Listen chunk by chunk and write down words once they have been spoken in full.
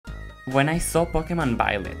When I saw Pokémon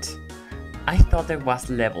Violet, I thought there was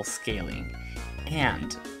level scaling,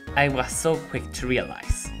 and I was so quick to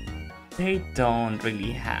realize they don't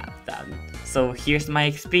really have that. So here's my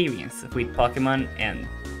experience with Pokemon and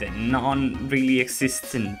the non-really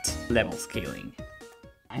existent level scaling.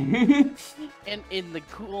 And the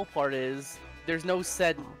cool part is, there's no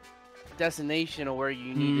set destination or where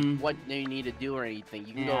you need to, what you need to do or anything.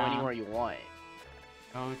 You can go anywhere you want.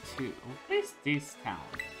 Go to, what is this town?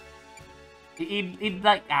 It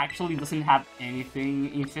like actually doesn't have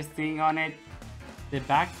anything interesting on it. The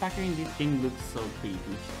backpacker in this thing looks so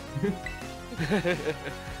creepy.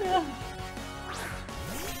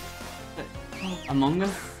 Among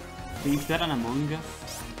Us? Is that an Among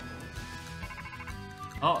Us?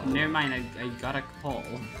 Oh, never mind, I got a call.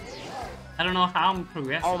 I don't know how I'm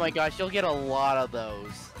progressing. Oh my gosh, you'll get a lot of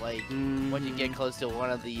those. Like, once you get close to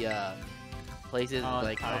one of the places,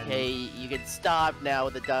 like, okay, you can stop now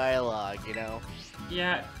with the dialogue, you know?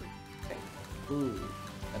 Yeah. Ooh,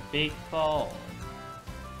 a big ball.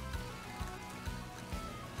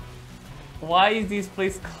 Why is this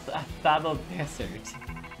place called Asado Desert?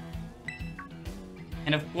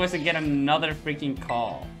 And of course I get another freaking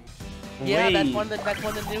call. Yeah, Wait. that's one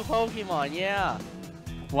of the new Pokemon, yeah.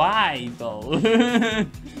 Why though?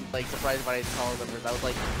 Like, surprised by his call numbers. I was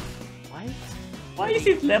like, what? Why is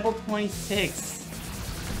it level 26?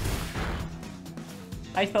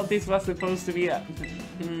 I thought this was supposed to be a...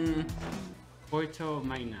 Porto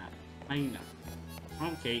Mina.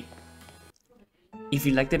 Okay. If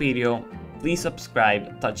you liked the video, please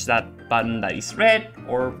subscribe, touch that button that is red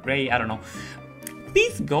or gray, I don't know.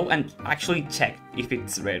 Please go and actually check if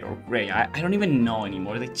it's red or gray. I don't even know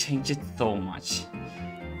anymore, they changed it so much.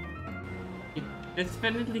 It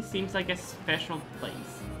definitely seems like a special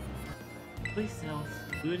place. Please sell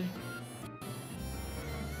food.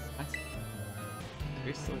 What?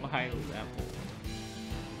 You're so high level.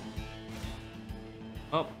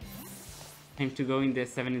 Oh. Time to go in the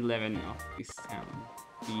 7-Eleven of this town.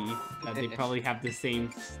 See that they probably have the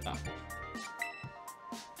same stuff.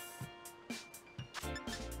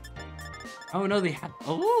 Oh no, they have.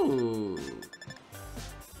 Oh.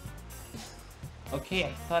 Okay,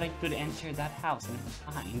 I thought I could enter that house and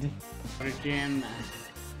find. What a gym.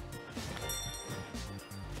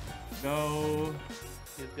 Go.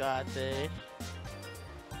 You got this.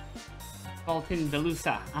 Colton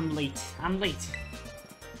Velusa. I'm late.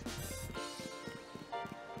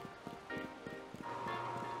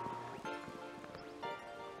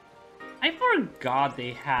 I forgot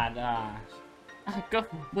they had, go,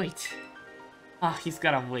 wait. Oh, he's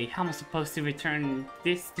gotta wait. How am I supposed to return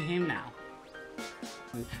this to him now?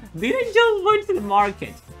 Did I just went to the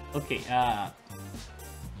market? Okay,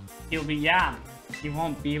 he'll be, he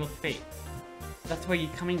won't be able to pay. That's why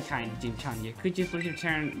you're coming, kind Jin-chan. Could you please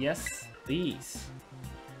return? Yes, please.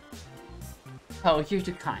 Oh, you're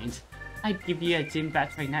too kind. I'd give you a gym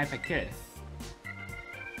badge right now if I could.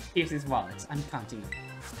 Here's his wallet. I'm counting it.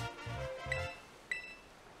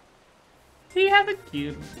 Do you have a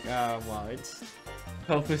cute wallet?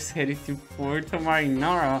 Tofu's headed to Puerto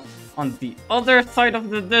Marinara on the other side of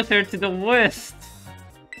the desert to the west.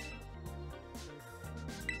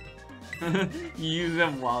 Use a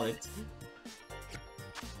wallet.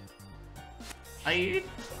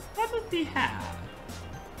 What does he have?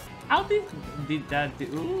 How did that do?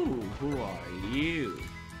 Ooh, who are you?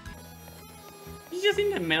 He's just in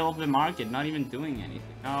the middle of the market, not even doing anything.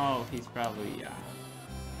 Oh, he's probably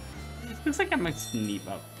it looks like I might sneak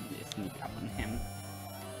up on him.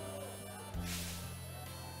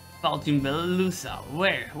 Belgian Belusa,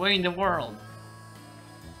 where? Where in the world?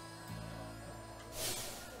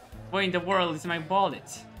 Where in the world is my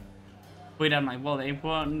wallet? Without my wallet, I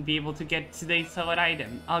won't be able to get today's solid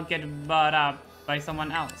item. I'll get bought up by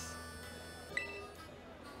someone else.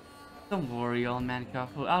 Don't worry, old man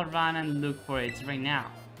Kafu. I'll run and look for it right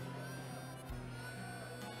now.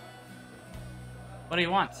 What do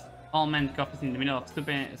you want? Old man Kafu is in the middle of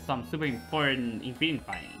some super important ingredient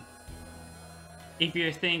fighting. If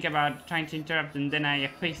you think about trying to interrupt him, then I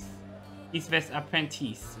equip his best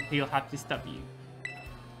apprentice. He'll have to stop you.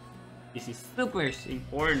 This is super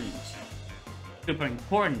important. Super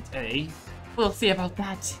important, eh? We'll see about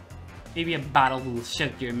that. Maybe a battle will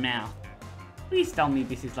shut your mouth. Please tell me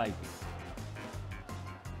this is like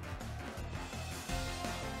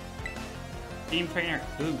Team Trainer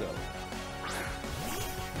Hugo.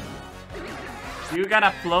 You got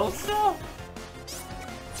a float still?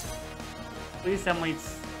 Please tell me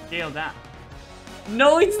it's scaled down.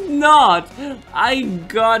 No, it's not! I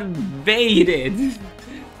got baited!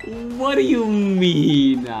 What do you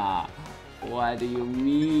mean? What do you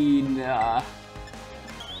mean?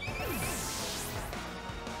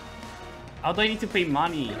 How do I need to pay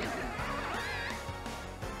money?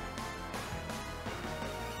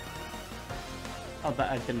 Oh,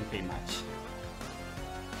 that I didn't pay much.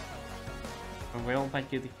 Well, but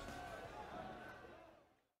you.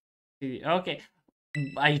 Okay,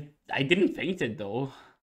 I didn't faint it though.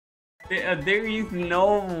 There is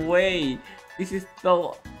no way. This is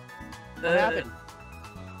so. What happened?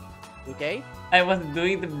 Okay. I was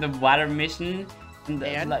doing the water mission,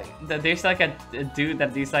 and like there's like a dude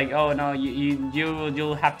that is like, oh no,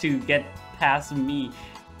 you'll have to get past me,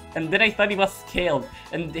 and then I thought he was scaled,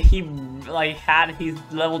 and he like had his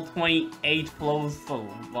level 28 flows, so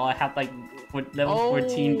while I had like level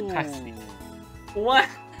 14 capacity. What?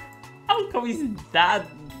 How come is that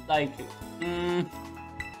like?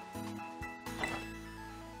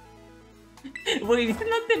 Wait, is it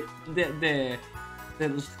not the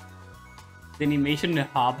animation the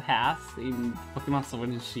Hub has in Pokemon Sword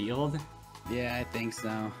and Shield? Yeah, I think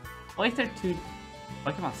so. Why is there 2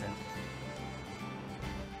 Pokemon Center?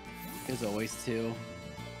 There's always 2.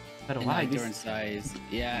 But And why? like different size.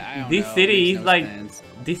 Yeah, I don't This know. city Makes is no like sense.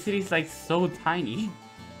 this city is like so tiny.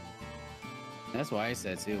 That's why I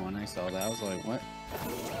said too when I saw that. I was like, what?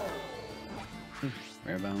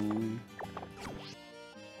 Rare bone.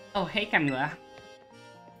 Oh, hey Camila.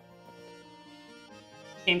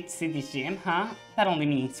 Came to see the gym, huh? That only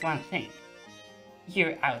means one thing.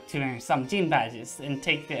 You're out to earn some gym badges and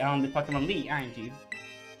take on the Pokemon League, aren't you?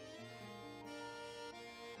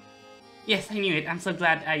 Yes, I knew it. I'm so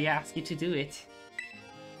glad I asked you to do it.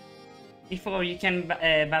 Before you can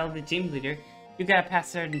battle the gym leader, you gotta pass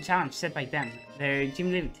a certain challenge set by them, their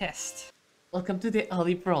gym leader test. Welcome to the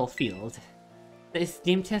overworld field. This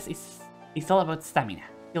gym test is all about stamina.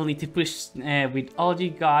 You'll need to push with all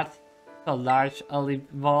you got, a large olive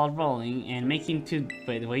ball rolling and making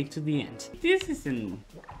the way to the end. This isn't...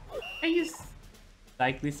 I use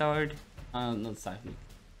Cycling Sword? Not Cycling.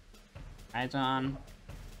 Hydron.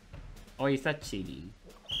 Or is that cheating?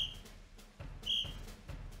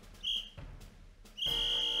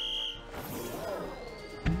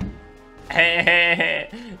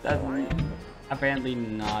 That's apparently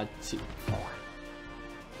not cheating.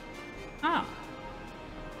 Ah.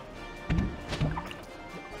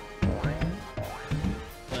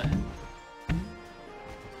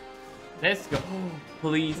 Let's go.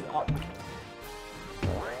 Please. Oh.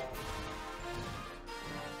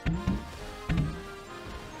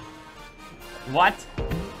 What?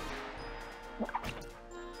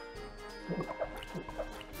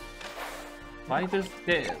 Why does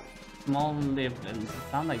the small live and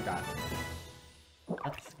sound like that?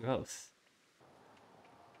 That's gross.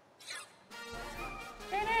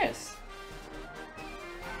 There it is.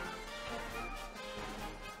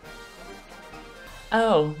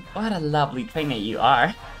 Oh, what a lovely trainer you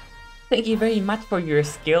are. Thank you very much for your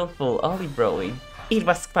skillful olive rolling. It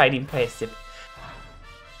was quite impressive.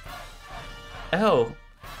 Oh,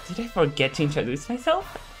 did I forget to introduce myself?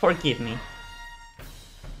 Forgive me.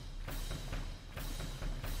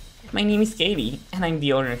 My name is Katie, and I'm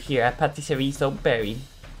the owner here at Patisserie Berry.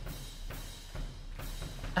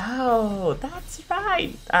 Oh, that's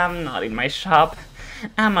right. I'm not in my shop.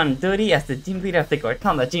 I'm on duty as the gym leader of the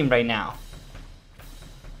Gortonda gym right now.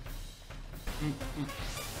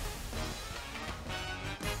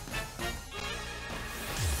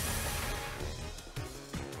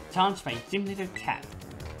 Challenge by Gym Leader Cat.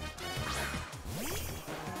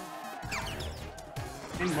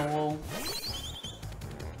 Symbol.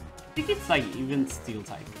 I think it's like even Steel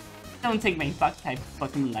type. Don't take my Bug type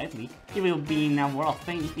Pokemon lightly. You will be in a world of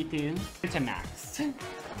pain if you do. It's a max.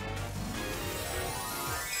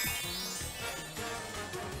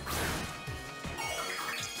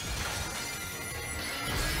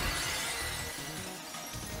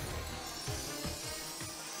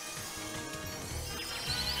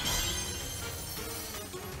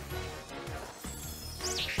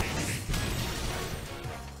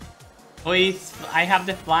 Oh, I have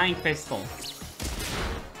the flying crystal.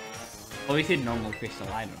 Or is it normal crystal?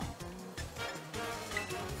 I don't know.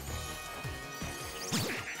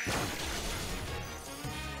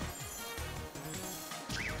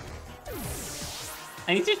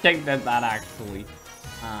 I need to check that actually.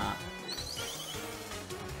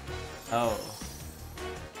 Oh.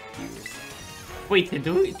 Tears. Wait,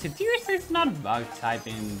 the Tears is not bug type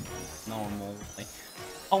in normal. Like,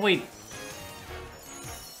 oh wait.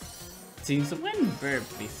 Since when Burp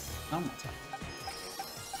is normal type?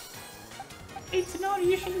 It's not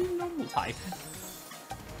usually normal type.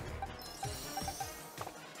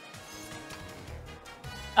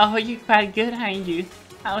 Oh, you're quite good, aren't you?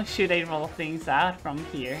 How should I roll things out from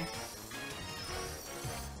here?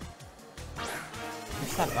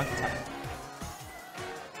 What's that bug type?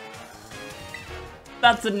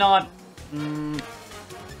 That's not.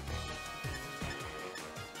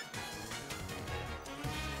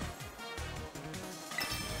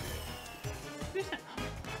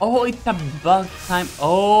 Oh, it's a bug time.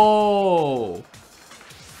 Oh.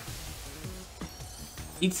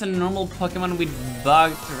 It's a normal Pokemon with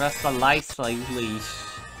bugged Terastal life leash.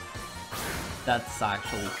 That's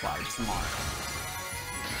actually quite smart.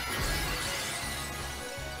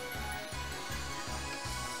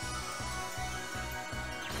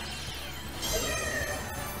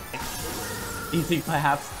 Easy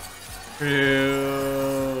perhaps.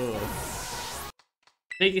 True.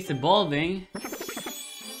 Big is evolving.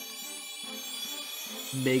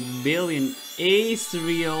 Big Billion is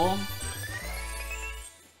real.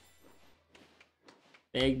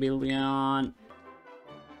 Big Billion.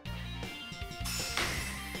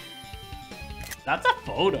 That's a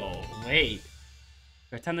photo. Wait.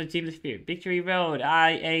 Return to Ghibli Spirit. Victory Road.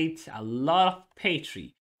 I ate a lot of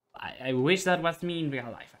Patry. I wish that was me in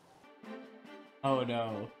real life. Oh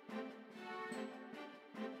no.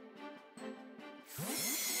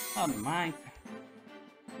 Oh my.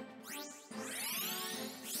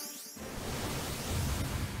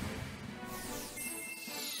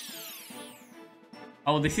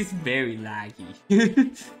 Oh, this is very laggy.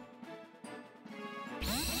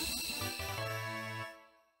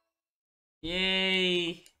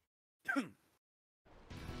 Yay!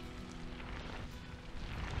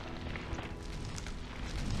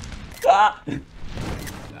 Ah!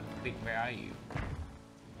 Wait, where are you?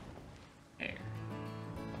 There.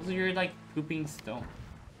 So you're like pooping stone.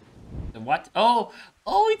 The what? Oh!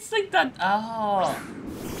 Oh, it's like that. Oh!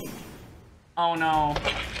 Oh no.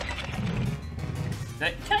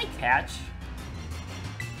 Can I catch?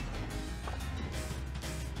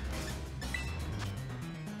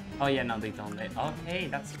 Oh yeah, no, they don't. Okay,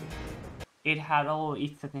 that's cool. It had all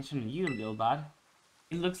its attention on you, little bud.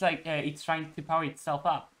 It looks like it's trying to power itself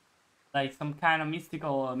up. Like some kind of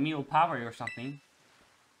mystical meal power or something.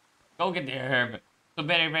 Go get the herb. So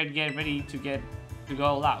better get ready to go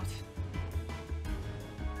all out.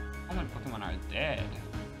 How many Pokemon are dead?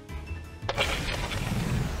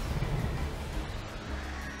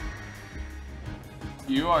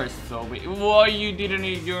 You are so weak. What, you didn't?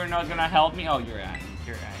 You're not gonna help me? Oh, you're angry.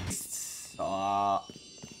 You're angry. Stop.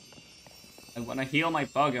 I wanna heal my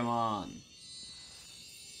Pokemon.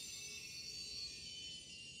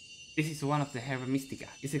 This is one of the Herba Mystica.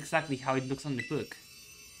 It's exactly how it looks on the book.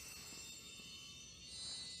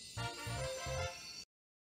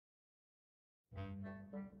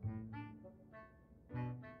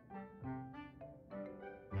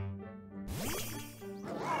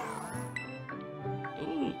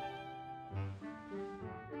 Ooh.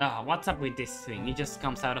 Ah, what's up with this thing? It just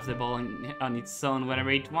comes out of the ball on its own whenever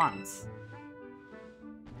it wants.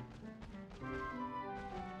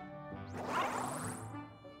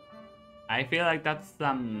 I feel like that's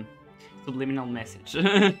some subliminal message.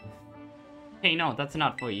 Hey, no, that's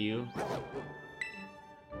not for you.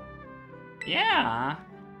 Yeah.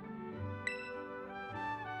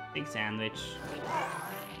 Big sandwich.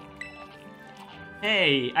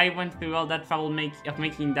 Hey, I went through all that trouble of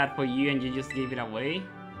making that for you and you just gave it away?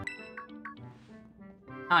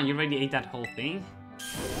 Ah, you already ate that whole thing?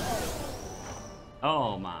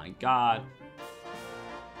 Oh my god.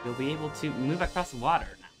 You'll be able to move across water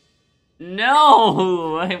now.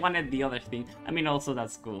 No! I wanted the other thing. I mean, also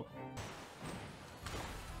that's cool.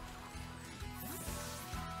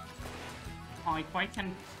 Oh, I quite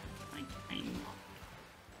can...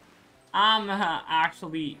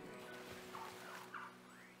 actually...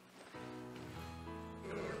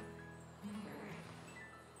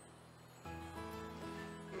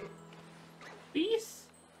 Please?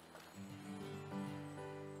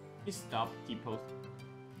 Just stop T-posting.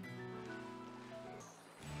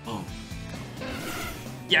 Oh.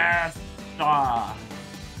 Yes! Ah!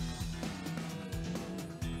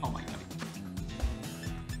 Oh my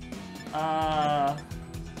god.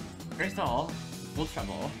 Crystal, Ultra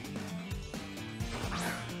Ball.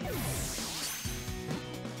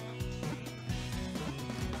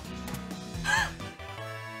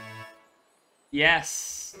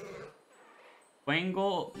 Yes!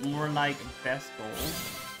 Wangle, more like best goal.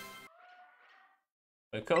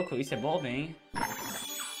 But Coco is evolving.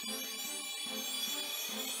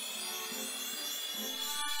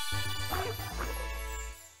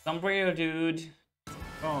 Sombrero, dude.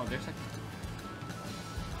 Oh, there's like...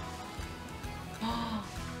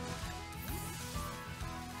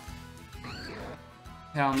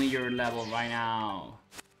 Tell me your level right now.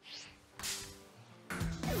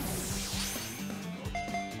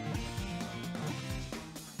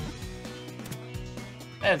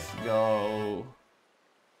 Let's go.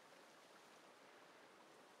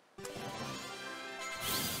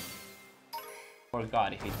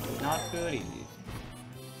 Forgot if it's not good. It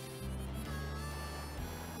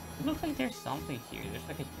looks like there's something here.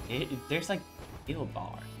 There's like a skill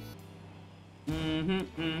bar.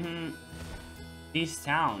 This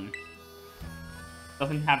town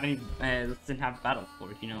doesn't have any doesn't have battle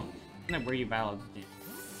force, you know. I don't know where you battled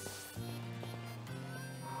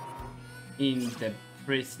in the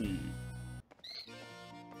prison.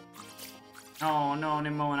 Oh no,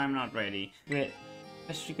 Nemo, I'm not ready. Wait,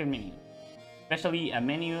 the secret menu. Especially a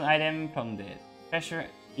menu item from the treasure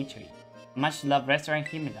eatery. Much loved restaurant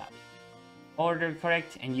Himedari. Order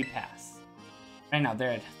correct and you pass. Right now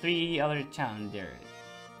there are 3 other challengers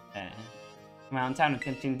around town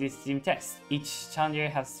attempting this team test. Each challenger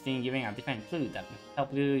has been given a different clue that will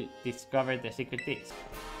help you discover the secret dish.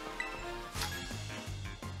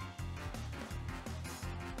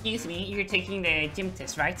 Excuse me, you're taking the gym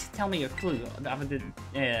test, right? Tell me your clue of the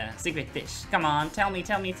secret dish. Come on, tell me.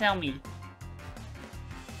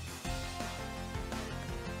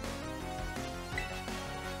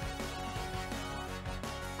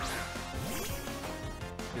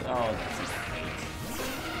 Oh, that's great.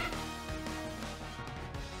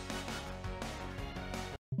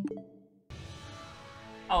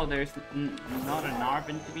 Oh, there's not an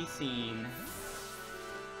Arben to be seen.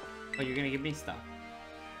 Oh, you're gonna give me stuff.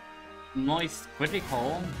 Moist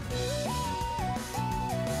critical.